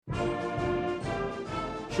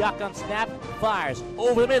Shotgun snap, fires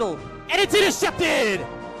over the middle, and it's intercepted!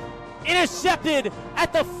 Intercepted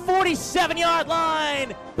at the 47-yard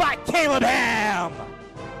line by Caleb Ham!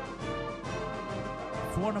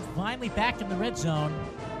 Fordham finally back in the red zone.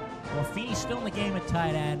 Morfini still in the game at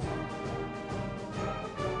tight end.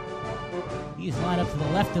 He's lined up to the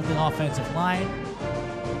left of the offensive line.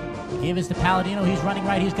 Give is to Palladino. He's running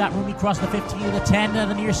right. He's got room. He crossed the 15 to the 10 to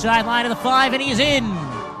the near sideline to the 5, and he is in.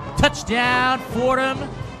 Touchdown, Fordham.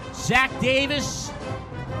 Zach Davis.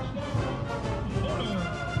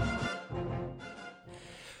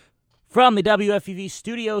 From the WFUV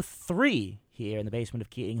Studio 3 here in the basement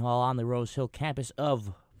of Keating Hall on the Rose Hill campus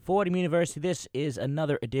of Fordham University, this is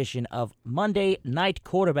another edition of Monday Night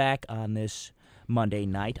Quarterback on this Monday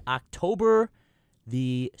night, October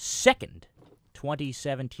the 2nd,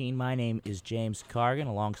 2017. My name is James Cargan.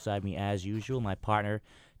 Alongside me, as usual, my partner,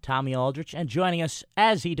 Tommy Aldrich. And joining us,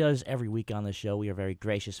 as he does every week on the show, we are very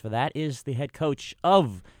gracious for that, is the head coach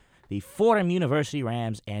of the Fordham University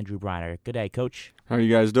Rams, Andrew Briner. Good day, Coach. How are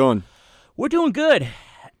you guys doing? We're doing good.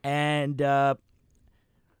 And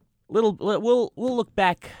we'll look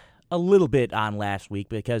back a little bit on last week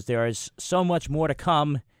because there is so much more to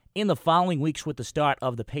come in the following weeks with the start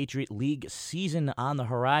of the Patriot League season on the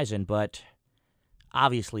horizon, but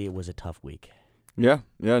obviously it was a tough week. Yeah,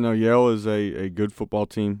 no, Yale is a good football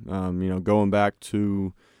team. Going back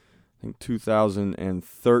to, I think,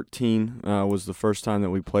 2013 was the first time that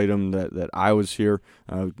we played them that I was here.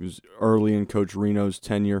 It was early in Coach Reno's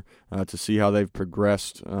tenure to see how they've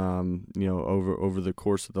progressed, over the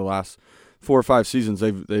course of the last 4 or 5 seasons.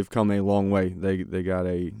 They've come a long way. They got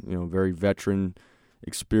a very veteran,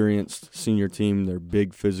 experienced senior team. They're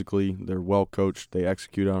big physically. They're well coached. They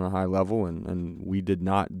execute on a high level, and we did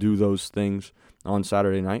not do those things on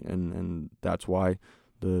Saturday night, and that's why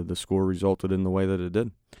the score resulted in the way that it did.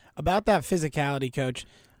 About that physicality, Coach,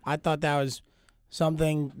 I thought that was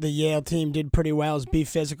something the Yale team did pretty well, is be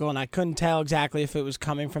physical, and I couldn't tell exactly if it was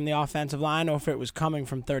coming from the offensive line or if it was coming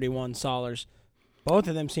from 31 Sollers. Both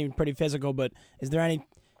of them seemed pretty physical, but is there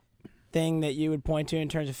anything that you would point to in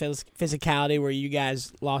terms of physicality where you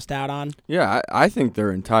guys lost out on? Yeah, I think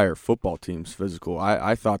their entire football team's physical.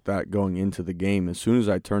 I thought that going into the game. As soon as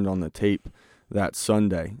I turned on the tape that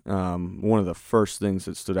Sunday, one of the first things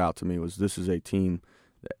that stood out to me was this is a team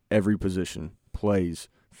that every position plays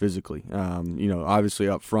physically. Obviously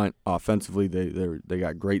up front, offensively, they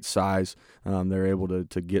got great size. They're able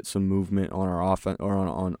to get some movement on our offense or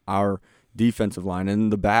on our defensive line. And in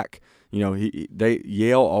the back,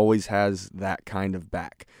 Yale always has that kind of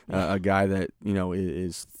back, a guy that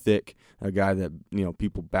is thick, a guy that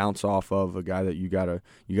people bounce off of, a guy that you gotta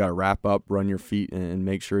wrap up, run your feet, and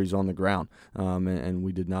make sure he's on the ground. And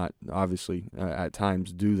we did not obviously at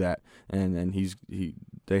times do that. And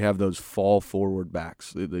they have those fall forward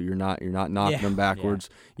backs. You're not knocking them backwards.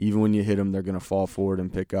 Yeah. Even when you hit them, they're going to fall forward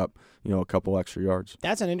and pick up a couple extra yards.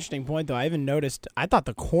 That's an interesting point, though. I even noticed, I thought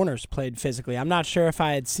the corners played physically. I'm not sure if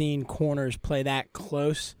I had seen corners play that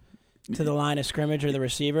close to the line of scrimmage or the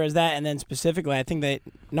receiver as that. And then specifically, I think that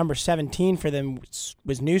number 17 for them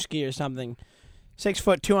was Newski or something, 6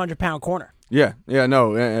 foot, 200-pound corner. Yeah,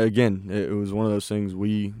 no. Again, it was one of those things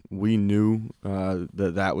we knew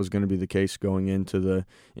that was going to be the case going into the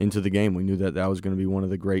game. We knew that was going to be one of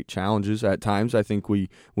the great challenges. At times, I think we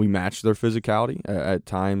matched their physicality. At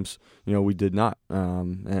times, we did not,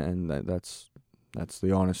 and that's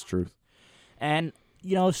the honest truth. And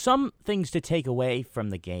some things to take away from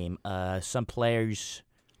the game. Some players,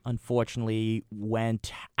 unfortunately,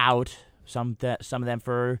 went out. Some of them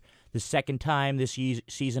for the second time this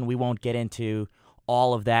season. We won't get into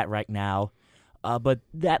all of that right now. But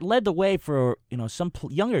that led the way for some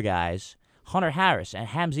younger guys. Hunter Harris and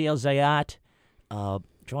Hamzi El-Zayat.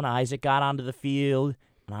 Jonah Isaac got onto the field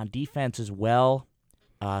and on defense as well.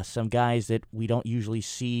 Some guys that we don't usually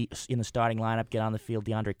see in the starting lineup get on the field.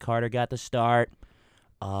 DeAndre Carter got the start.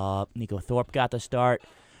 Nico Thorpe got the start.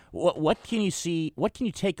 What can you see? What can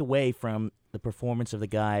you take away from the performance of the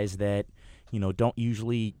guys that don't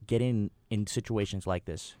usually get in situations like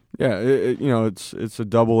this? Yeah, it's a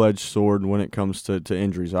double-edged sword when it comes to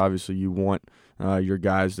injuries. Obviously, you want your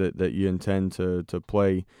guys that you intend to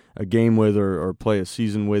play a game with or play a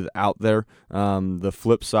season with out there. The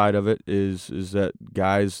flip side of it is that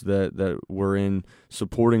guys that were in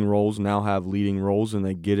supporting roles now have leading roles, and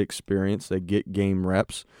they get experience, they get game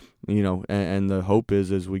reps. And the hope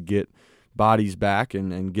is as we get bodies back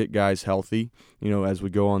and get guys healthy, as we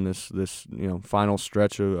go on this final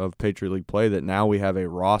stretch of Patriot League play, that now we have a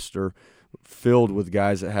roster filled with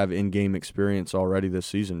guys that have in-game experience already this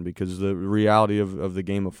season, because the reality of the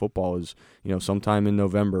game of football is, sometime in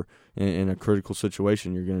November in a critical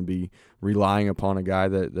situation, you're going to be relying upon a guy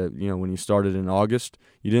that when you started in August,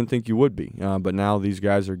 you didn't think you would be. But now these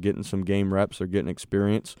guys are getting some game reps, they're getting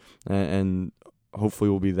experience, and hopefully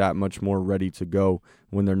will be that much more ready to go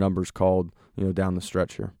when their number's called, down the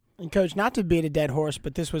stretch here. And Coach, not to beat a dead horse,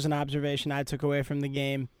 but this was an observation I took away from the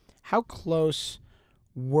game. How close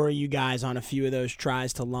were you guys on a few of those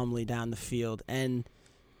tries to Lumley down the field? And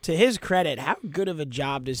to his credit, how good of a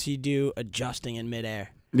job does he do adjusting in midair?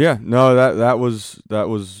 Yeah, no, that was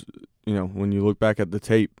when you look back at the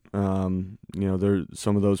tape, there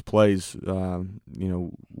some of those plays,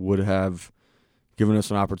 would have given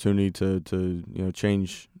us an opportunity to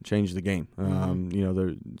change the game.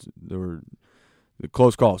 There were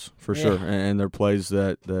close calls for sure, and they're plays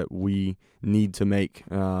that we need to make,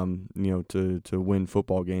 to win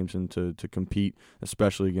football games and to compete,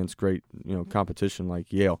 especially against great competition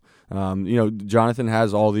like Yale. Jonathan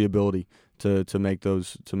has all the ability to make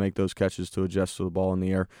those catches, to adjust to the ball in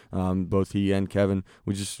the air. Both he and Kevin,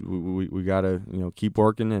 we gotta keep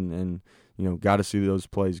working and gotta see those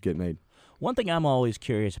plays get made. One thing I'm always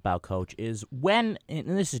curious about, Coach, is when,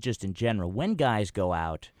 and this is just in general, when guys go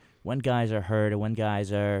out, when guys are hurt, or when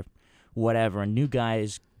guys are whatever, and new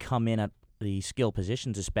guys come in at the skill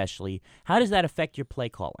positions especially, how does that affect your play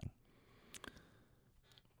calling?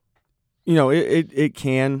 It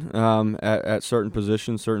can at certain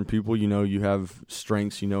positions, certain people. You have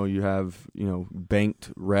strengths. You have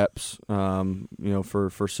banked reps.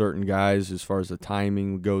 For certain guys, as far as the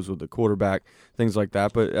timing goes with the quarterback, things like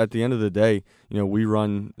that. But at the end of the day, we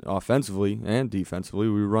run offensively and defensively.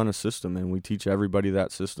 We run a system, and we teach everybody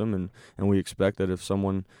that system, and we expect that if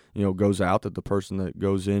someone goes out, that the person that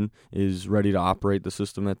goes in is ready to operate the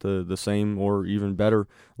system at the same or even better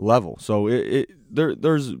level. So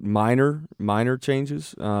there's minor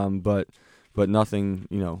changes, but nothing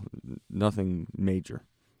nothing major.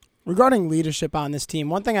 Regarding leadership on this team,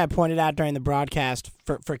 one thing I pointed out during the broadcast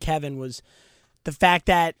for Kevin was the fact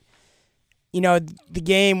that the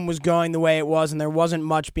game was going the way it was, and there wasn't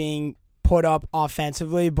much being put up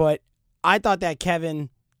offensively, but I thought that Kevin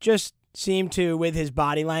just seemed to, with his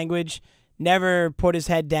body language, never put his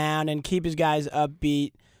head down and keep his guys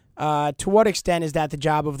upbeat. To what extent is that the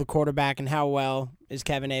job of the quarterback, and how well is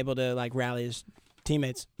Kevin able to rally his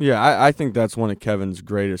teammates? Yeah, I think that's one of Kevin's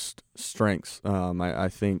greatest strengths. I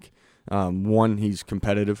think one, he's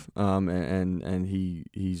competitive, and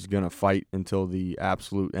he's gonna fight until the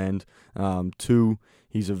absolute end. Two,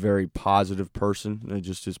 he's a very positive person,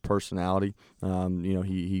 just his personality.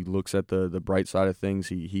 He looks at the bright side of things.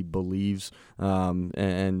 He believes,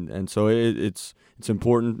 and so it's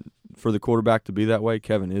important for the quarterback to be that way.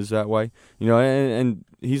 Kevin is that way, and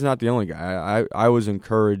he's not the only guy. I was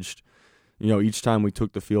encouraged, each time we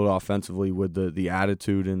took the field offensively with the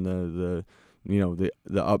attitude and the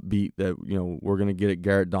upbeat that we're going to get it.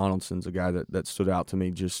 Garrett Donaldson's a guy that stood out to me,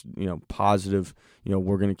 just positive.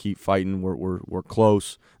 We're going to keep fighting. We're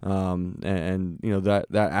close, and that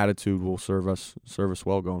attitude will serve us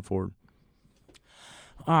well going forward.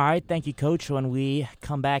 All right, thank you, Coach. When we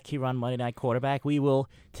come back here on Monday Night Quarterback, we will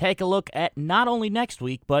take a look at not only next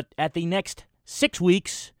week, but at the next 6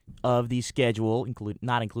 weeks of the schedule,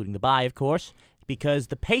 not including the bye, of course, because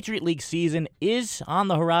the Patriot League season is on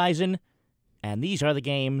the horizon, and these are the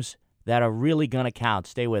games that are really going to count.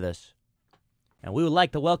 Stay with us. And we would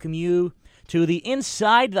like to welcome you to the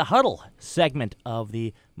Inside the Huddle segment of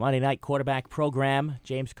the Monday Night Quarterback program.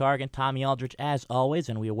 James Cargan, Tommy Aldrich, as always,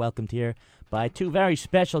 and we are welcomed here by two very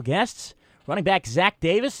special guests, running back Zach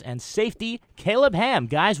Davis and safety Caleb Ham.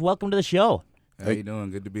 Guys, welcome to the show. How you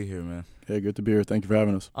doing? Good to be here, man. Hey, good to be here. Thank you for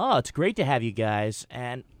having us. Oh, it's great to have you guys.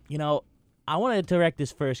 And, I want to direct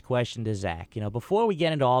this first question to Zach. Before we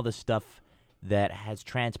get into all the stuff that has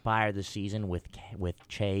transpired this season with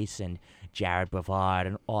Chase and Jared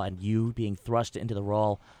Brevard and you being thrust into the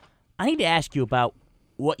role, I need to ask you about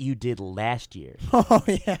what you did last year. Oh,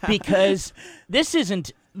 yeah. Because this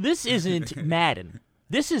isn't Madden.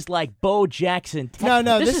 This is like Bo Jackson.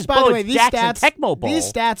 No. This is by Bo the way, these Jackson stats. Tecmo Bowl.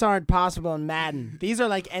 These stats aren't possible in Madden. These are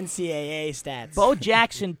like NCAA stats. Bo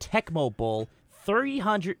Jackson Tecmo Bowl,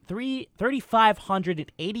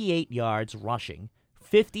 3,588 yards rushing,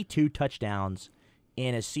 52 touchdowns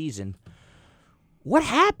in a season. What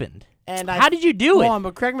happened? And how did you do it? Hold on,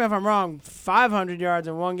 but correct me if I'm wrong. 500 yards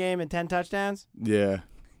in one game and 10 touchdowns. Yeah,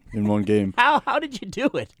 in one game. How did you do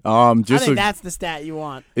it? I think that's the stat you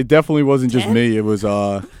want. It definitely wasn't just me. It was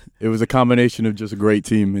a combination of just a great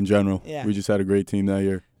team in general. Yeah. We just had a great team that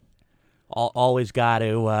year. Always got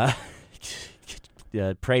to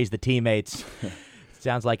praise the teammates.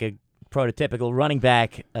 Sounds like a prototypical running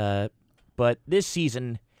back. But this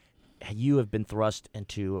season, you have been thrust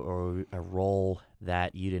into a role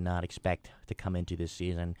that you did not expect to come into this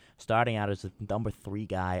season. Starting out as the number 3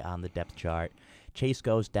 guy on the depth chart. Chase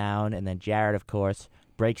goes down, and then Jared, of course,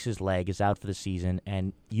 breaks his leg, is out for the season,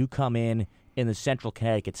 and you come in the Central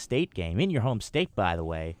Connecticut State game, in your home state, by the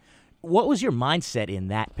way. What was your mindset in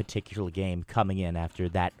that particular game coming in after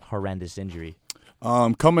that horrendous injury?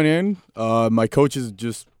 Coming in, my coaches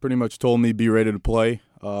just pretty much told me be ready to play.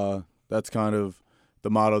 That's kind of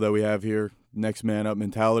the motto that we have here, next man up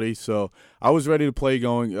mentality. So I was ready to play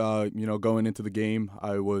going into the game.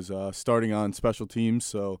 I was starting on special teams,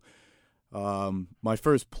 so my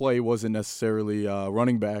first play wasn't necessarily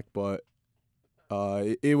running back, but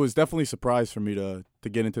it was definitely a surprise for me to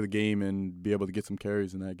get into the game and be able to get some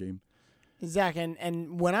carries in that game. Zach,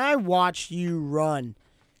 and when I watch you run,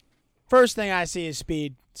 first thing I see is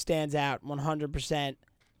speed. Stands out 100%.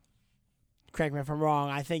 Correct me if I'm wrong.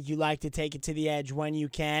 I think you like to take it to the edge when you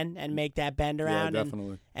can and make that bend around. Yeah,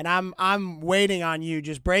 definitely. And I'm waiting on you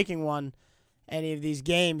just breaking any of these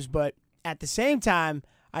games. But at the same time,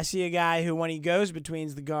 I see a guy who, when he goes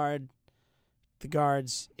between the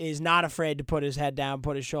guards, is not afraid to put his head down,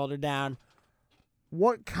 put his shoulder down.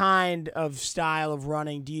 What kind of style of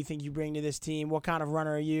running do you think you bring to this team? What kind of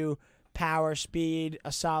runner are you? Power, speed,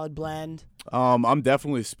 a solid blend? I'm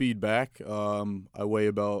definitely a speed back. I weigh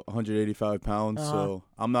about 185 pounds, so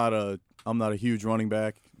I'm not a huge running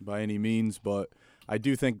back by any means, but I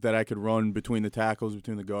do think that I could run between the tackles,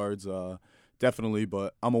 between the guards, definitely.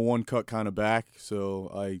 But I'm a one-cut kind of back, so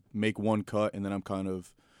I make one cut, and then I'm kind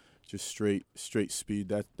of just straight speed.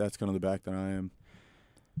 That's kind of the back that I am.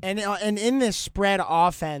 And in this spread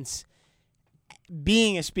offense,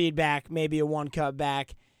 being a speed back, maybe a one-cut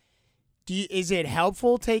back, is it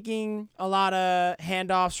helpful taking a lot of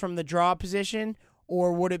handoffs from the draw position,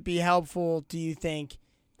 or would it be helpful, do you think,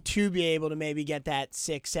 to be able to maybe get that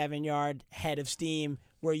 6-7 yard head of steam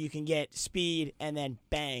where you can get speed and then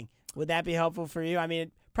bang? Would that be helpful for you? I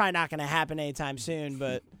mean, probably not going to happen anytime soon,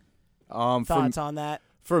 but thoughts on that?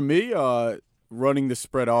 For me, running the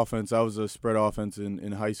spread offense, I was a spread offense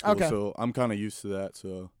in high school, so I'm kind of used to that,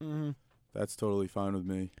 so that's totally fine with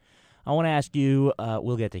me. I want to ask you,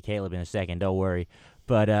 we'll get to Caleb in a second, don't worry,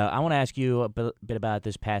 but I want to ask you a bit about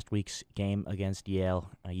this past week's game against Yale.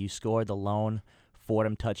 You scored the lone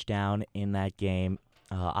Fordham touchdown in that game.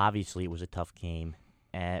 Obviously, it was a tough game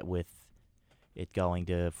with it going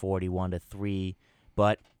to 41-3,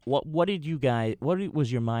 but what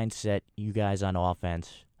was your mindset, you guys, on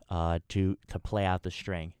offense to play out the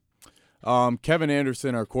string? Kevin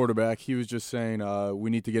Anderson, our quarterback, he was just saying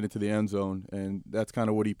we need to get into the end zone, and that's kind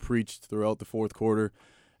of what he preached throughout the fourth quarter.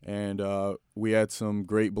 And we had some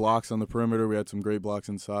great blocks on the perimeter. We had some great blocks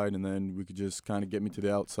inside, and then we could just kind of get me to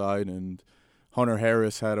the outside. And Hunter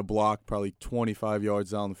Harris had a block probably 25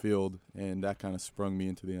 yards down the field, and that kind of sprung me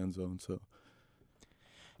into the end zone. So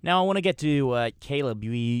now I want to get to Caleb.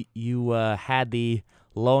 You had the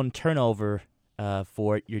lone turnover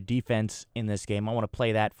for your defense in this game. I want to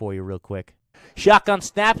play that for you real quick. Shotgun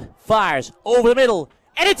snap, fires over the middle,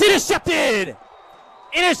 and it's intercepted!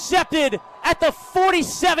 Intercepted at the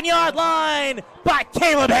 47-yard line by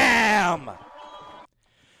Caleb Ham!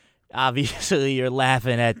 Obviously, you're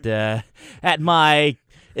laughing at my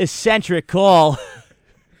eccentric call,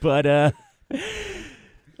 but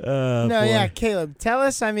yeah, Caleb, tell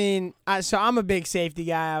us. I mean, so I'm a big safety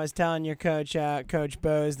guy. I was telling your coach, Coach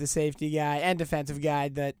Bose, the safety guy and defensive guy,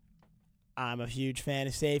 that I'm a huge fan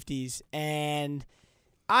of safeties. And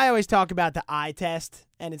I always talk about the eye test,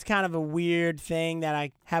 and it's kind of a weird thing that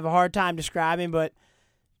I have a hard time describing, but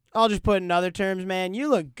I'll just put it in other terms, man. You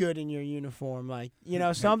look good in your uniform. Like,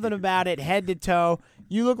 something about it, head to toe.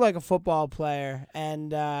 You look like a football player.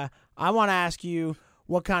 And I want to ask you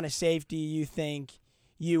what kind of safety you think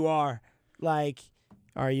you are. Like,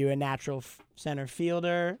 are you a natural center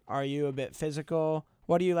fielder? Are you a bit physical?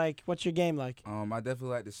 What do you like? What's your game like? I definitely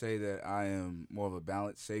like to say that I am more of a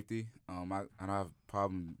balanced safety. I don't have a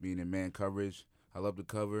problem being in man coverage. I love to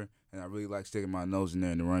cover, and I really like sticking my nose in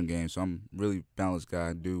there in the run game. So I'm really balanced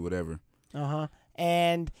guy, do whatever.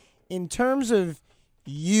 And in terms of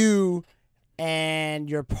you and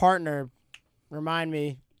your partner, remind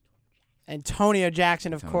me, Antonio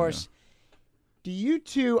Jackson, of course. Do you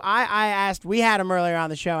two, I asked, we had him earlier on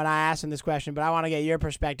the show, and I asked him this question, but I want to get your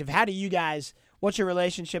perspective. How do you guys, what's your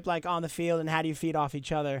relationship like on the field, and how do you feed off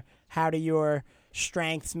each other? How do your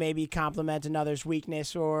strengths maybe complement another's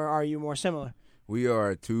weakness, or are you more similar? We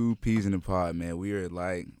are two peas in a pod, man. We're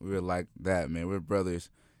like that, man. We're brothers,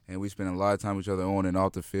 and we spend a lot of time with each other on and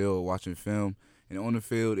off the field watching film. And on the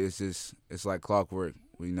field, it's like clockwork.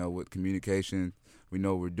 We know with communication, we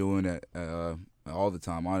know what we're doing all the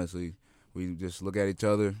time. Honestly, we just look at each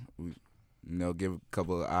other. We, give a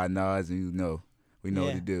couple of eye nods, and we know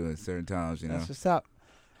what to do at certain times. That's what's up.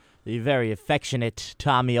 The very affectionate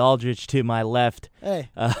Tommy Aldrich to my left. Hey,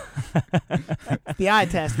 the eye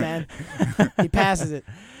test, man. He passes it.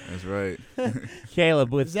 That's right.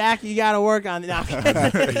 Caleb, with Zach, you got to work on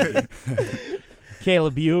it.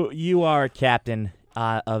 Caleb, you are captain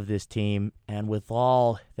of this team, and with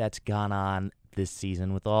all that's gone on this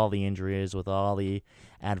season, with all the injuries, with all the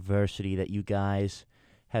adversity that you guys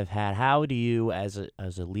have had, how do you, as a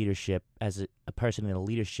person in a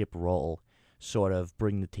leadership role, sort of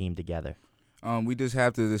bring the team together? We just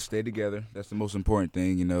have to stay together. That's the most important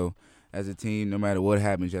thing, As a team, no matter what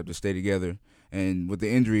happens, you have to stay together. And with the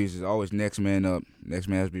injuries, it's always next man up. Next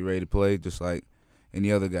man has to be ready to play just like any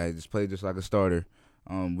other guy. Just play just like a starter.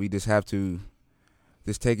 We just have to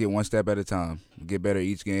just take it one step at a time. Get better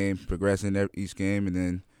each game, progress in each game,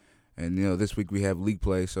 and this week we have league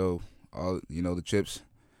play, so all the chips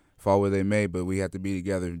fall where they may, but we have to be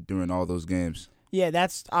together during all those games. Yeah,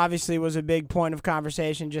 that's obviously was a big point of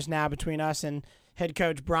conversation just now between us and head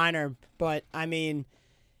coach Briner. But I mean,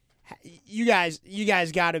 you guys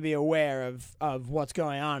got to be aware of what's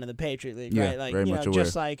going on in the Patriot League, right? Like, very much aware.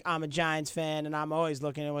 Just like I'm a Giants fan and I'm always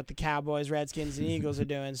looking at what the Cowboys, Redskins, and Eagles are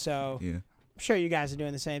doing. So yeah. I'm sure you guys are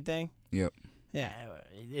doing the same thing. Yep. Yeah.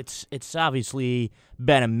 It's obviously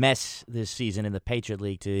been a mess this season in the Patriot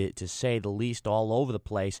League, to say the least, all over the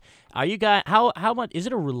place. Are you guys how much is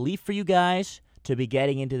it a relief for you guys to be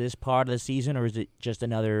getting into this part of the season, or is it just going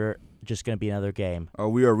to be another game?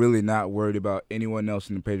 We are really not worried about anyone else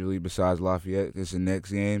in the Patriot League besides Lafayette. It's the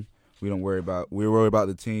next game. We're worried about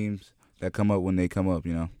the teams that come up when they come up,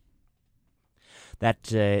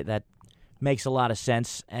 That makes a lot of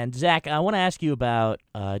sense. And Zach, I want to ask you about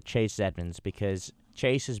Chase Edmonds, because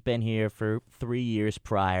Chase has been here for 3 years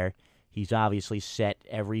prior. He's obviously set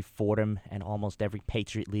every Fordham and almost every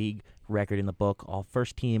Patriot League record in the book,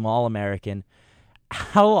 first team All-American.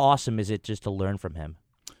 How awesome is it just to learn from him?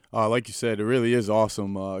 Like you said, it really is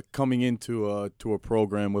awesome coming into a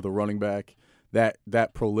program with a running back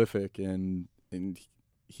that prolific, and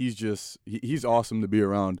he's awesome to be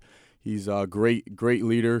around. He's a great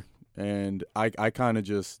leader, and I kind of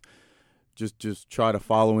just try to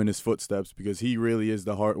follow in his footsteps, because he really is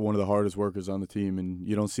one of the hardest workers on the team, and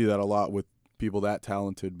you don't see that a lot with people that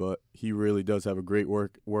talented, but he really does have a great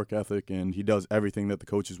work ethic, and he does everything that the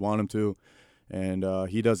coaches want him to, and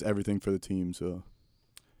he does everything for the team. So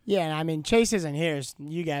yeah, and I mean, Chase isn't here.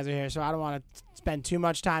 You guys are here, so I don't want to spend too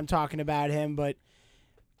much time talking about him, but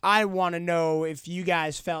I want to know if you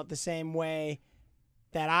guys felt the same way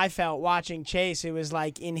that I felt watching Chase. It was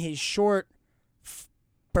like in his short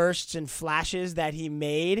bursts and flashes that he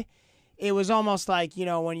made, it was almost like,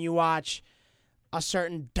 when you watch a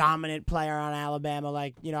certain dominant player on Alabama,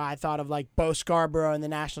 like, I thought of like Bo Scarborough in the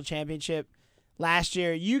national championship last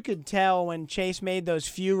year. You could tell when Chase made those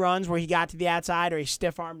few runs where he got to the outside or he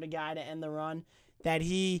stiff-armed a guy to end the run, that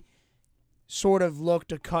he sort of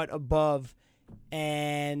looked a cut above.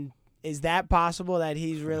 And is that possible, that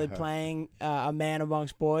he's really playing a man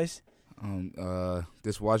amongst boys?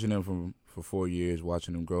 Just watching him for 4 years,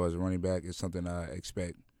 watching him grow as a running back is something I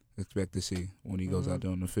expect to see when he goes out there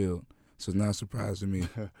on the field. So it's not a surprise to me.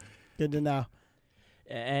 Good to know.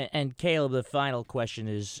 And Caleb, the final question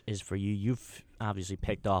is for you. You've obviously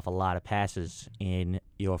picked off a lot of passes in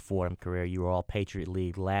your Fordham career. You were all Patriot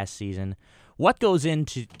League last season. What goes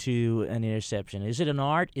into an interception? Is it an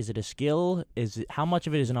art? Is it a skill? How much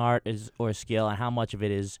of it is an art or a skill, and how much of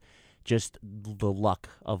it is just the luck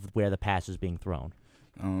of where the pass is being thrown?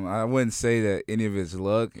 I wouldn't say that any of it's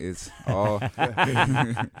luck. It's all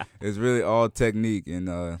it's really all technique and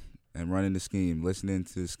running the scheme, listening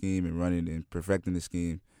to the scheme and running and perfecting the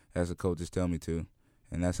scheme as the coaches tell me to.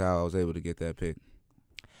 And that's how I was able to get that pick.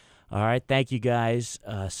 All right, thank you guys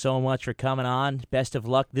so much for coming on. Best of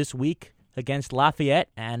luck this week against Lafayette,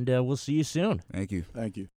 and we'll see you soon. Thank you.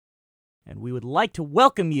 Thank you. And we would like to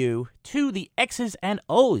welcome you to the X's and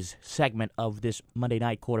O's segment of this Monday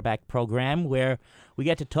Night Quarterback program, where we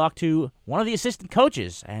get to talk to one of the assistant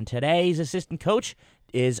coaches. And today's assistant coach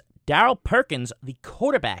is Darryl Perkins, the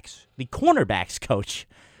cornerbacks coach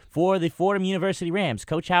for the Fordham University Rams.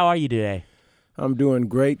 Coach, how are you today? I'm doing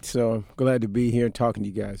great, so glad to be here talking to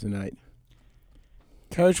you guys tonight.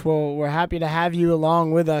 Coach, well, we're happy to have you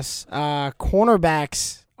along with us.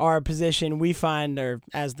 Cornerbacks are a position we find, or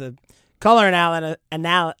as the color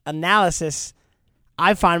analysis,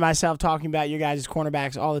 I find myself talking about your guys'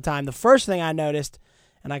 cornerbacks all the time. The first thing I noticed,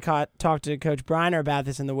 and I talked to Coach Briner about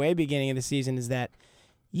this in the way beginning of the season, is that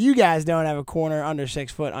you guys don't have a corner under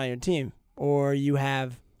 6 foot on your team, or you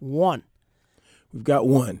have one. We've got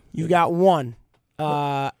one. You've got one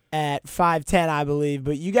at 5'10", I believe,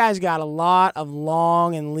 but you guys got a lot of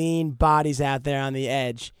long and lean bodies out there on the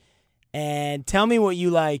edge. And tell me what you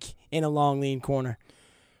like in a long, lean corner.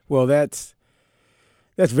 Well, that's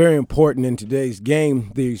very important in today's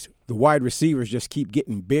game. The wide receivers just keep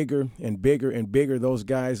getting bigger and bigger and bigger. Those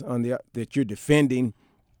guys that you're defending,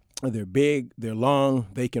 they're big, they're long,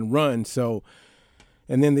 they can run. So,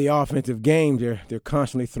 and then the offensive game, they're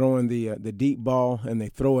constantly throwing the deep ball, and they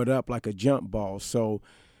throw it up like a jump ball. So,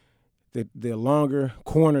 the longer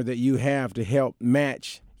corner that you have to help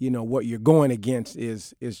match, what you're going against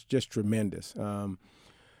is just tremendous.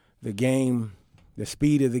 The game, the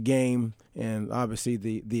speed of the game, and obviously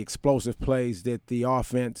the explosive plays that the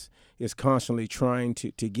offense is constantly trying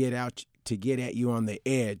to get at you on the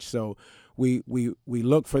edge. So we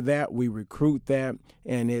look for that, we recruit that,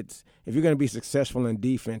 and if you're going to be successful in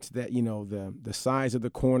defense, that the size of the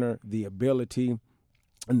corner, the ability,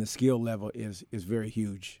 and the skill level is very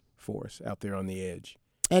huge for us out there on the edge.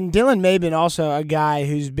 And Dylan Mabin, also a guy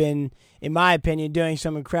who's been, in my opinion, doing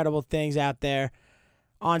some incredible things out there.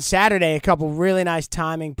 On Saturday, a couple really nice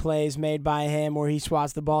timing plays made by him where he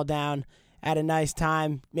swats the ball down at a nice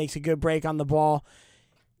time, makes a good break on the ball.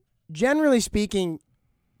 Generally speaking,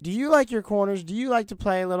 do you like your corners? Do you like to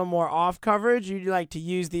play a little more off coverage, or do you like to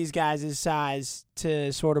use these guys' size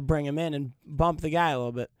to sort of bring them in and bump the guy a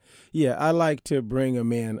little bit? Yeah, I like to bring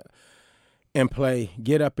them in and play,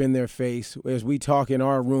 get up in their face. As we talk in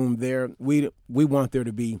our room there, we want there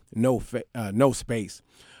to be no space.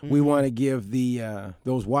 Mm-hmm. We want to give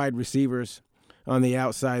those wide receivers on the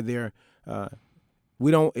outside there,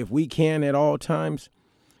 if we can at all times,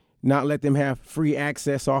 not let them have free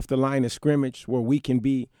access off the line of scrimmage where we can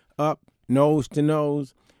be up nose to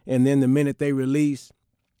nose, and then the minute they release,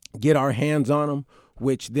 get our hands on them,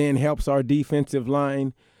 which then helps our defensive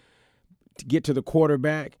line to get to the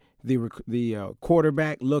quarterback. The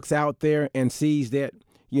quarterback looks out there and sees that,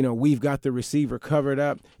 we've got the receiver covered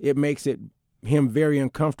up. It makes him very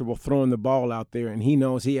uncomfortable throwing the ball out there, and he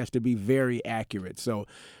knows he has to be very accurate. So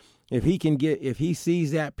if he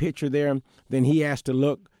sees that picture there, then he has to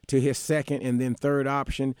look to his second and then third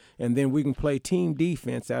option, and then we can play team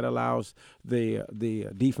defense that allows the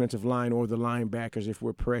defensive line or the linebackers, if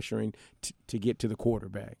we're pressuring, to get to the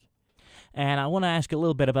quarterback. And I want to ask a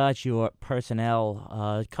little bit about your personnel.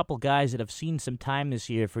 A couple guys that have seen some time this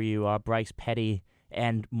year for you are Bryce Petty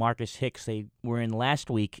and Marcus Hicks. They were in last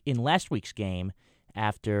week's game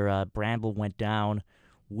after Brandel went down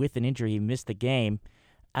with an injury. He missed the game.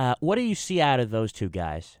 What do you see out of those two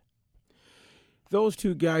guys? Those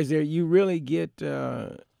two guys there, you really get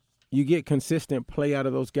consistent play out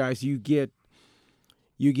of those guys. You get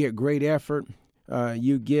great effort.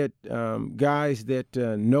 You get guys that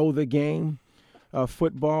know the game of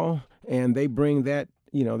football, and they bring that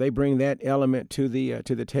element to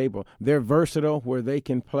the table. They're versatile, where they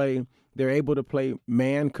can play. They're able to play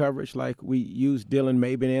man coverage, like we use Dylan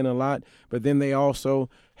Mabin in a lot. But then they also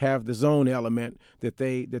have the zone element that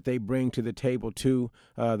they bring to the table too.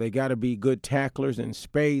 They got to be good tacklers in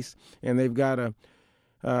space, and they've got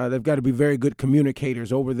to be very good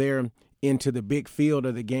communicators over there into the big field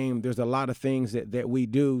of the game. There's a lot of things that we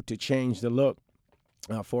do to change the look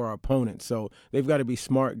for our opponents. So they've got to be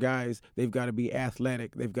smart guys. They've got to be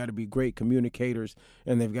athletic. They've got to be great communicators,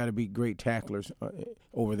 and they've got to be great tacklers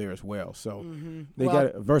over there as well. So they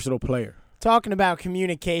got a versatile player. Talking about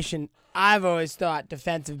communication, I've always thought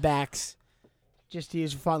defensive backs, just to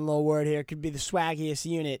use a fun little word here, could be the swaggiest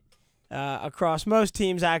unit across most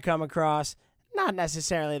teams I come across. Not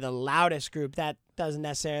necessarily the loudest group. That doesn't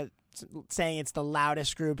necessarily saying it's the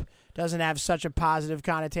loudest group doesn't have such a positive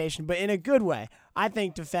connotation, but in a good way. I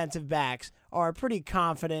think defensive backs are a pretty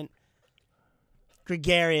confident,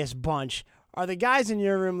 gregarious bunch. Are the guys in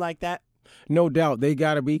your room like that? No doubt. They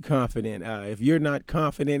got to be confident. If you're not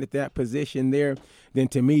confident at that position there, then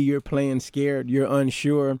to me, you're playing scared. You're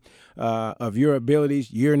unsure of your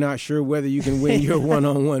abilities. You're not sure whether you can win your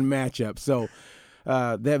one-on-one matchup. So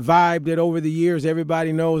that vibe that over the years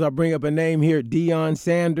everybody knows. I'll bring up a name here, Deion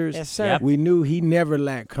Sanders. Yes, sir. Yep. We knew he never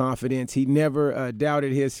lacked confidence. He never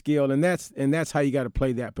doubted his skill, and that's how you got to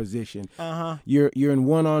play that position. You're in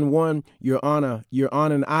one-on-one. You're on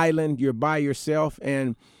an island. You're by yourself,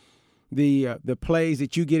 and the plays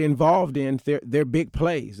that you get involved in, they're big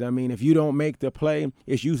plays. I mean, if you don't make the play,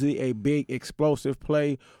 it's usually a big explosive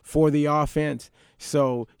play for the offense.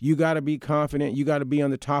 So you got to be confident. You got to be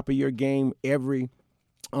on the top of your game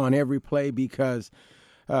on every play, because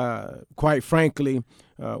quite frankly,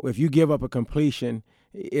 if you give up a completion,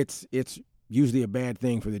 it's usually a bad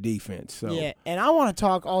thing for the defense. So yeah, and I want to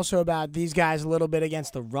talk also about these guys a little bit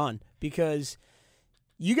against the run, because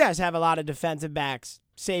you guys have a lot of defensive backs,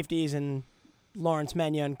 safeties, and Lawrence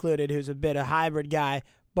Menya included, who's a bit of a hybrid guy.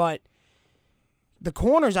 But the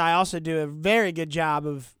corners, I also do a very good job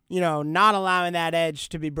of, not allowing that edge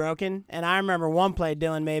to be broken. And I remember one play,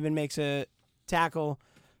 Dylan Mabin makes a tackle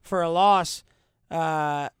for a loss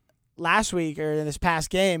last week or in this past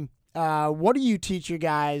game. What do you teach your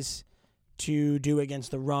guys to do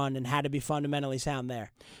against the run and how to be fundamentally sound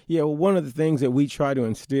there? Yeah, well, one of the things that we try to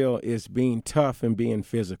instill is being tough and being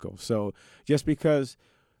physical. So just because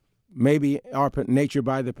maybe our nature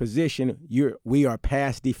by the position, we are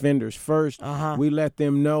pass defenders first, we let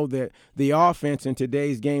them know that the offense in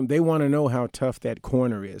today's game, they want to know how tough that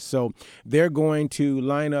corner is. So they're going to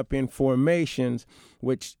line up in formations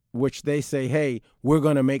which they say, hey, we're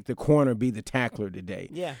going to make the corner be the tackler today.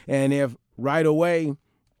 Yeah. And if right away,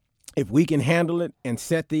 if we can handle it and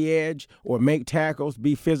set the edge or make tackles,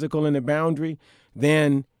 be physical in the boundary,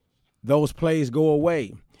 then those plays go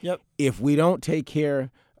away. Yep. If we don't take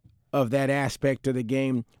care of that aspect of the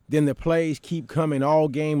game, then the plays keep coming all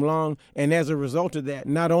game long. And as a result of that,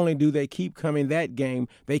 not only do they keep coming that game,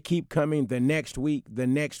 they keep coming the next week, the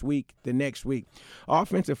next week, the next week.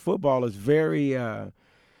 Offensive football is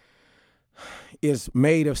is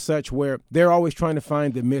made of such where they're always trying to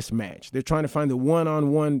find the mismatch. They're trying to find the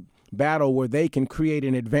one-on-one battle where they can create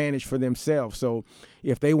an advantage for themselves. So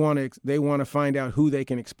if they want to find out who they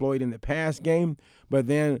can exploit in the pass game, but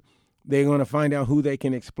then they're going to find out who they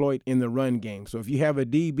can exploit in the run game. So if you have a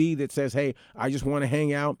DB that says, hey, I just want to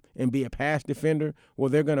hang out and be a pass defender, well,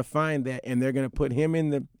 they're going to find that, and they're going to put him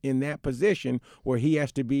in that position where he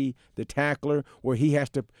has to be the tackler, where he has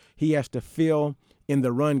to fill in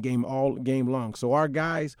the run game all game long. So our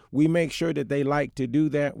guys, we make sure that they like to do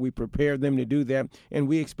that. We prepare them to do that, and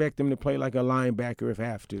we expect them to play like a linebacker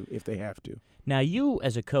if they have to. Now, you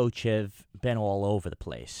as a coach have been all over the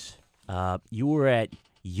place. You were at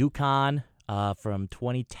UConn from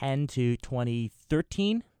 2010 to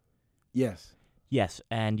 2013? Yes. Yes,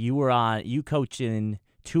 and you coached in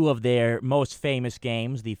two of their most famous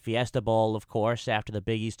games, the Fiesta Bowl, of course, after the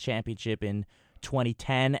Big East Championship in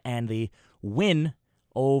 2010, and the win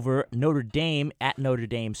over Notre Dame at Notre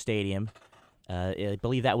Dame Stadium. I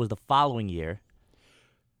believe that was the following year.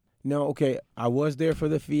 No, okay. I was there for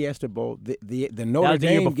the Fiesta Bowl. The Notre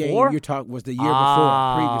Dame game you talked was the year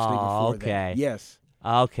before, previously before that. Yes.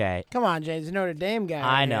 Okay. Come on, James, the Notre Dame guy.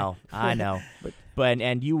 I know. But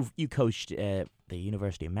you coached at the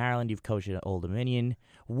University of Maryland. You've coached at Old Dominion.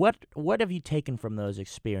 What have you taken from those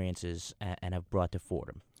experiences and have brought to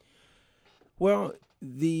Fordham? Well,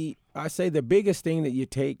 I say the biggest thing that you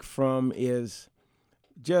take from is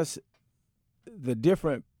just the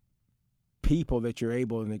different people that you're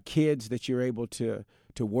able, and the kids that you're able to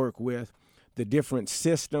work with, the different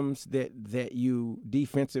systems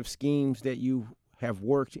defensive schemes that you have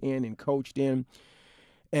worked in and coached in,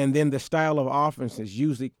 and then the style of offenses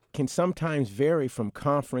usually can sometimes vary from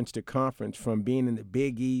conference to conference, from being in the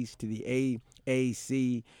Big East to the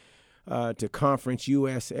AAC to Conference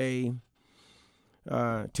USA.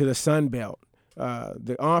 To the Sun Belt.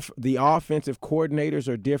 The offensive coordinators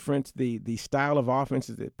are different, the style of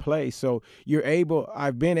offenses that play. So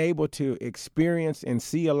I've been able to experience and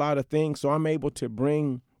see a lot of things, so I'm able to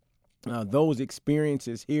bring those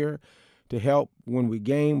experiences here to help when we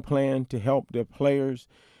game plan, to help the players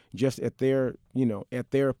just at their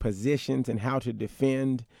positions and how to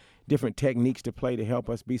defend, different techniques to play to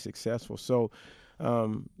help us be successful. So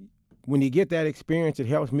when you get that experience, it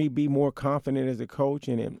helps me be more confident as a coach,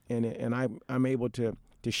 and I'm able to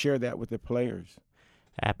share that with the players.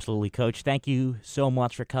 Absolutely, Coach. Thank you so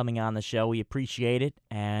much for coming on the show. We appreciate it,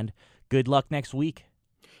 and good luck next week.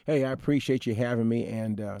 Hey, I appreciate you having me,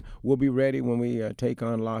 and we'll be ready when we take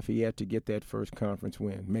on Lafayette to get that first conference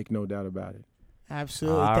win. Make no doubt about it.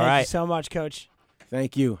 Absolutely. Thank you so much, Coach.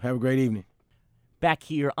 Thank you. Have a great evening. Back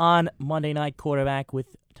here on Monday Night Quarterback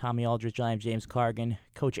with Tommy Aldrich, I am James Cargan,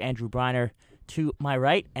 Coach Andrew Briner to my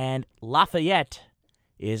right, and Lafayette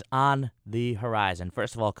is on the horizon.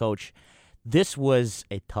 First of all, Coach, this was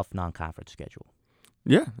a tough non-conference schedule.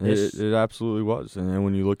 Yeah, it absolutely was. And then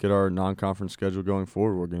when you look at our non-conference schedule going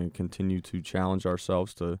forward, we're going to continue to challenge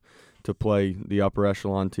ourselves to play the upper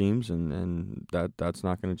echelon teams, and that's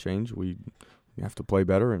not going to change. We have to play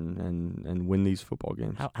better and win these football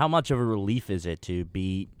games. How much of a relief is it to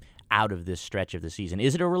be out of this stretch of the season?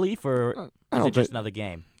 Is it a relief, or is it just another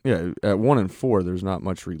game? Yeah, at 1-4, there's not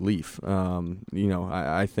much relief.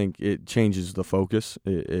 I think it changes the focus.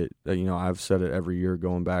 I've said it every year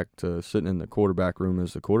going back to sitting in the quarterback room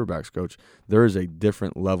as the quarterback's coach. There is a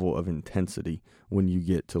different level of intensity when you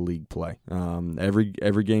get to league play.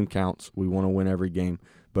 Every game counts. We want to win every game.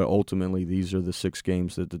 But ultimately, these are the 6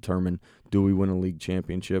 games that determine, do we win a league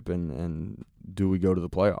championship and do we go to the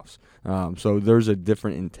playoffs? So there's a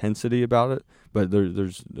different intensity about it, but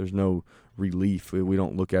there's no relief. We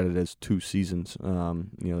don't look at it as 2 seasons.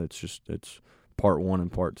 It's part 1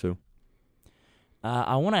 and part 2.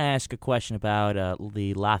 I want to ask a question about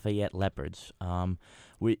the Lafayette Leopards.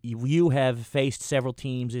 You have faced several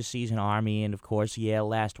teams this season, Army and, of course, Yale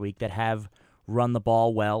last week, that have run the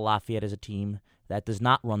ball well. Lafayette is a team that does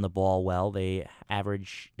not run the ball well. Their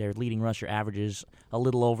leading rusher averages a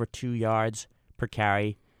little over 2 yards per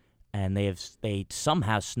carry, and they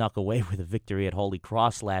somehow snuck away with a victory at Holy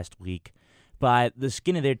Cross last week by the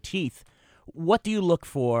skin of their teeth. What do you look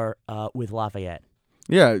for with Lafayette?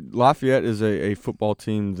 Yeah, Lafayette is a football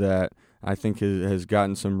team that I think has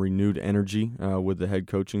gotten some renewed energy with the head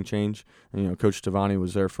coaching change. Coach Tavani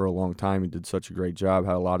was there for a long time. He did such a great job,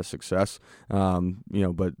 had a lot of success.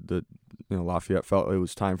 But Lafayette felt it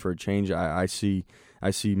was time for a change. I see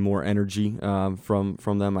more energy from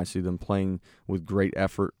them. I see them playing with great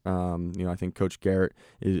effort. I think Coach Garrett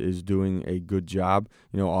is doing a good job.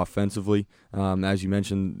 Offensively, as you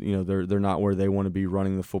mentioned, they're not where they want to be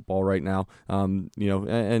running the football right now.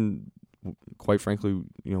 And quite frankly,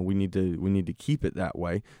 we need to keep it that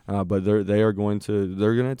way. But they're going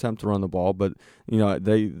to attempt to run the ball. But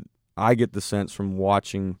I get the sense from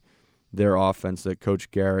watching their offense that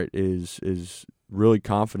Coach Garrett is really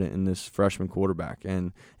confident in this freshman quarterback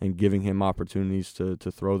and giving him opportunities to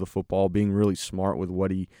throw the football, being really smart with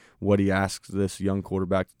what he asks this young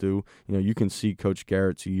quarterback to do. You can see Coach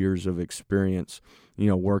Garrett's years of experience,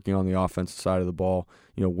 working on the offensive side of the ball,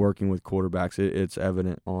 working with quarterbacks. It's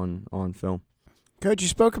evident on film. Coach, you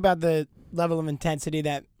spoke about the level of intensity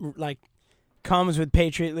that comes with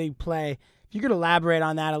Patriot League play. If you could elaborate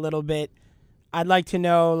on that a little bit, I'd like to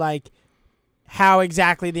know how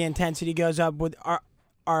exactly the intensity goes up.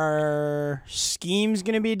 Are schemes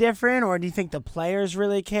going to be different, or do you think the players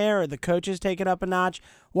really care, or the coaches take it up a notch?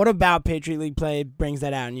 What about Patriot League play brings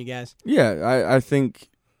that out in you guys? Yeah, I think,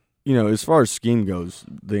 as far as scheme goes,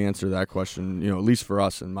 the answer to that question, at least for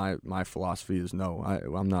us and my philosophy is no.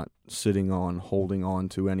 I'm not holding on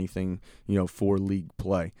to anything, for league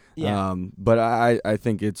play. Yeah. But I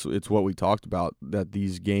think it's what we talked about, that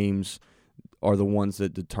these games are the ones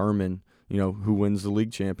that determine who wins the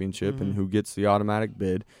league championship and who gets the automatic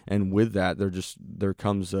bid. And with that, there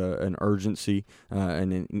comes an urgency,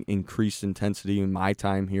 an increased intensity. In my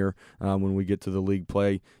time here, when we get to the league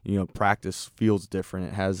play, practice feels different.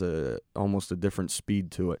 It has almost a different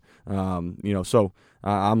speed to it. So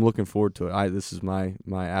I'm looking forward to it. This is my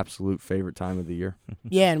absolute favorite time of the year.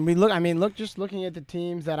 Yeah, and looking at the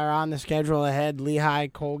teams that are on the schedule ahead: Lehigh,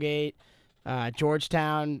 Colgate,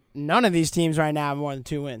 Georgetown. None of these teams right now have more than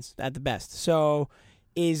 2 wins at the best. So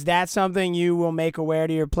is that something you will make aware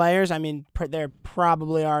to your players? I mean, they're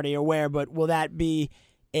probably already aware, but will that be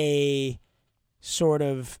a sort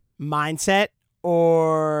of mindset,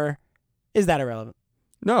 or is that irrelevant?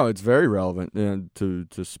 No, it's very relevant. And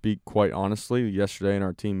to speak quite honestly, yesterday in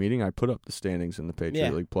our team meeting, I put up the standings in the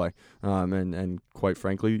Patriot League play. And quite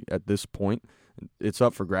frankly, at this point, it's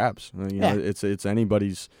up for grabs. It's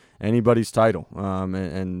anybody's title.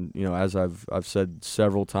 And as I've said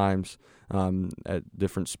several times at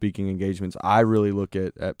different speaking engagements, I really look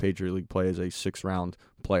at Patriot League play as a 6-round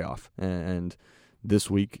playoff. And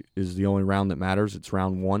this week is the only round that matters. It's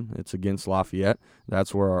round 1. It's against Lafayette.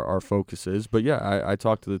 That's where our focus is. But yeah, I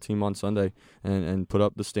talked to the team on Sunday and put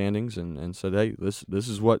up the standings and said, hey, this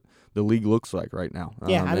is what the league looks like right now.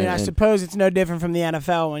 Yeah, I suppose it's no different from the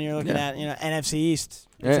NFL when you're looking at NFC East.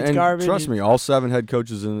 It's garbage. Trust me, all 7 head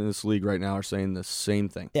coaches in this league right now are saying the same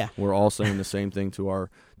thing. Yeah, we're all saying the same thing to our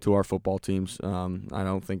football teams. I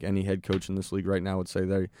don't think any head coach in this league right now would say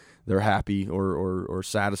they're happy or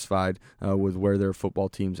satisfied with where their football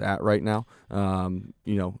team's at right now.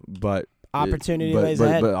 But opportunity lays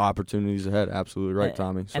ahead. But opportunities ahead, absolutely right,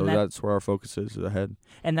 Tommy. So that's where our focus is ahead.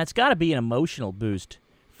 And that's got to be an emotional boost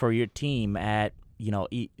for your team at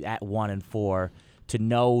 1-4 to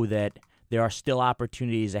know that there are still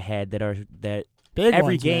opportunities ahead that big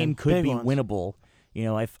every ones, game man. could Big be ones. winnable.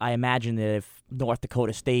 If I imagine that if North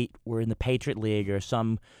Dakota State were in the Patriot League or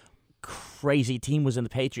some crazy team was in the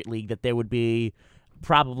Patriot League, that there would be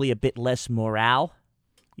probably a bit less morale,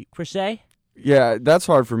 per se. Yeah, that's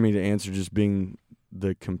hard for me to answer, just being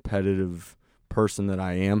the competitive person that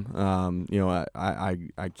I am. You know,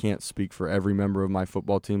 I can't speak for every member of my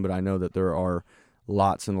football team, but I know that there are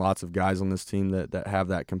lots and lots of guys on this team that have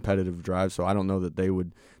that competitive drive. So I don't know that they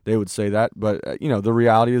would say that, but you know, the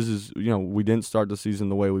reality is you know, we didn't start the season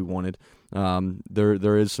the way we wanted.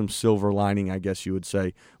 There is some silver lining, I guess you would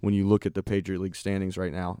say, when you look at the Patriot League standings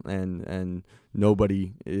right now, and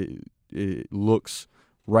nobody it looks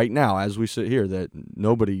right now as we sit here that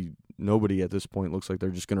nobody at this point looks like they're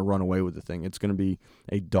just going to run away with the thing. It's going to be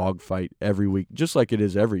a dogfight every week, just like it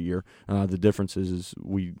is every year. The difference is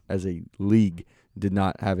we, as a league, did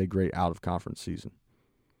not have a great out-of-conference season.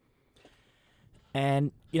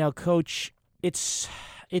 And, you know, Coach, it's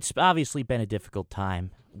obviously been a difficult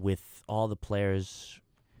time with all the players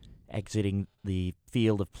exiting the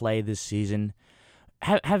field of play this season.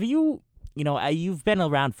 Have you, you know, you've been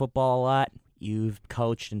around football a lot. You've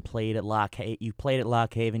coached and played at Lock Haven. You played at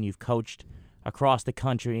Lock Haven. You've coached across the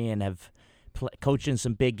country and have coached in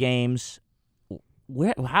some big games.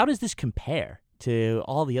 How does this compare to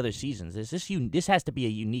all the other seasons? This has to be a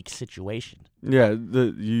unique situation. Yeah,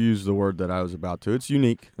 you used the word that I was about to. It's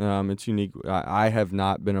unique. It's unique. I have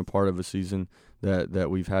not been a part of a season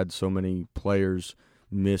that we've had so many players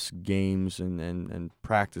miss games and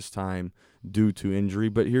practice time due to injury.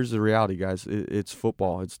 But here's the reality, guys. It's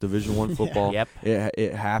football. It's Division I football. Yep.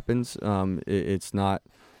 It happens. It's not.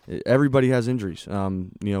 Everybody has injuries, you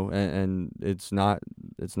know, and it's not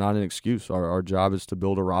an excuse. Our job is to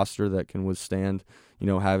build a roster that can withstand, you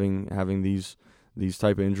know, having these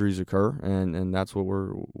type of injuries occur, and that's what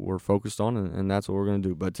we're focused on, and that's what we're going to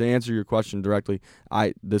do. But to answer your question directly,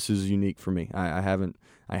 this is unique for me. I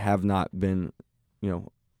have not been, you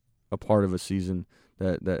know, a part of a season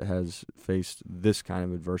that has faced this kind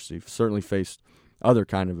of adversity. Certainly faced other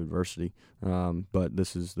kind of adversity, but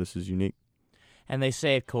this is unique. And they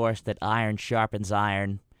say, of course, that iron sharpens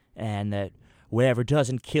iron, and that whatever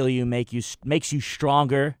doesn't kill you makes you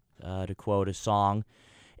stronger. To quote a song,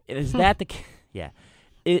 is that the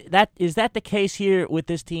is that the case here with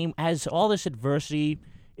this team? Has all this adversity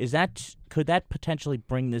could that potentially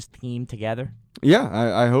bring this team together? Yeah,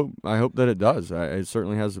 I hope that it does. It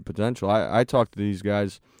certainly has the potential. I talk to these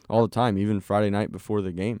guys all the time, even Friday night before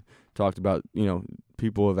the game. Talked about, you know,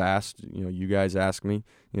 people have asked, you know, you guys ask me,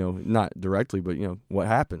 you know, not directly, but, you know, what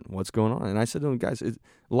happened? What's going on? And I said to them, guys,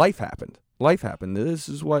 life happened. Life happened. This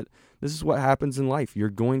is what happens in life. You're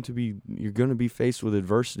going to be faced with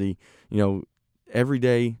adversity, you know, every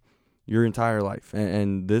day, your entire life.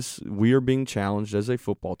 And we are being challenged as a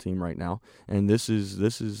football team right now. And this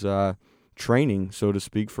is training, so to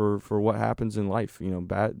speak, for what happens in life. You know,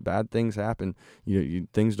 bad things happen.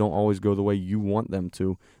 Things don't always go the way you want them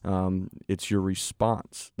to. It's your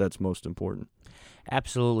response that's most important.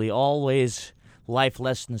 Absolutely. Always life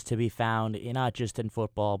lessons to be found, not just in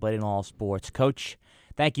football, but in all sports. Coach,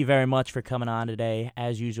 thank you very much for coming on today.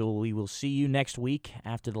 As usual, we will see you next week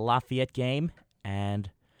after the Lafayette game, and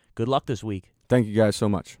good luck this week. Thank you guys so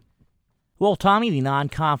much. Well, Tommy, the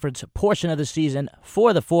non-conference portion of the season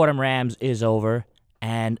for the Fordham Rams is over,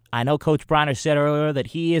 and I know Coach Bryner said earlier that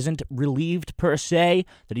he isn't relieved per se,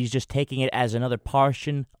 that he's just taking it as another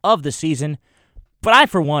portion of the season, but I,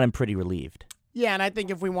 for one, am pretty relieved. Yeah, and I think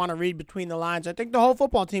if we want to read between the lines, I think the whole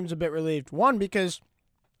football team's a bit relieved. One, because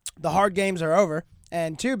the hard games are over,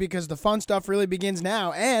 and two, because the fun stuff really begins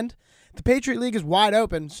now, and the Patriot League is wide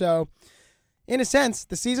open, so in a sense,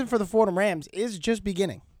 the season for the Fordham Rams is just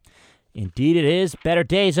beginning. Indeed it is. Better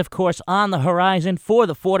days, of course, on the horizon for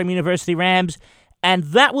the Fordham University Rams. And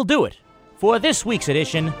that will do it for this week's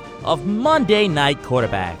edition of Monday Night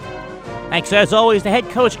Quarterback. Thanks, as always, to head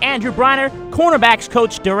coach Andrew Bryner, cornerbacks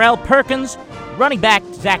coach Darrell Perkins, running back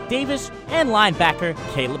Zach Davis, and linebacker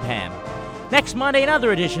Caleb Ham. Next Monday,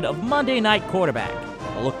 another edition of Monday Night Quarterback.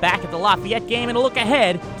 A look back at the Lafayette game and a look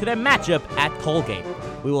ahead to their matchup at Colgate.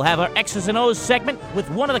 We will have our X's and O's segment with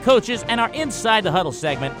one of the coaches and our Inside the Huddle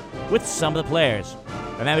segment with some of the players.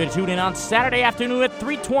 Remember to tune in on Saturday afternoon at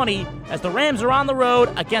 3:20 as the Rams are on the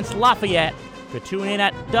road against Lafayette. You can tune in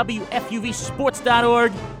at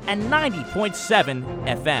WFUVSports.org and 90.7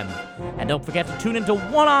 FM. And don't forget to tune into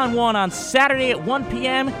One on One on Saturday at 1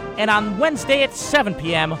 p.m. and on Wednesday at 7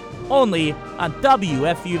 p.m. only on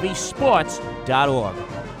WFUVSports.org.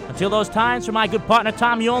 Until those times, for my good partner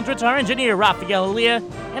Tom Yoldritz, our engineer Rafael Elia,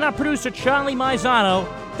 and our producer Charlie Maizano,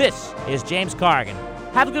 this is James Cargan.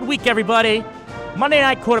 Have a good week, everybody. Monday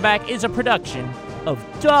Night Quarterback is a production of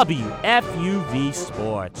WFUV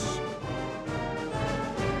Sports.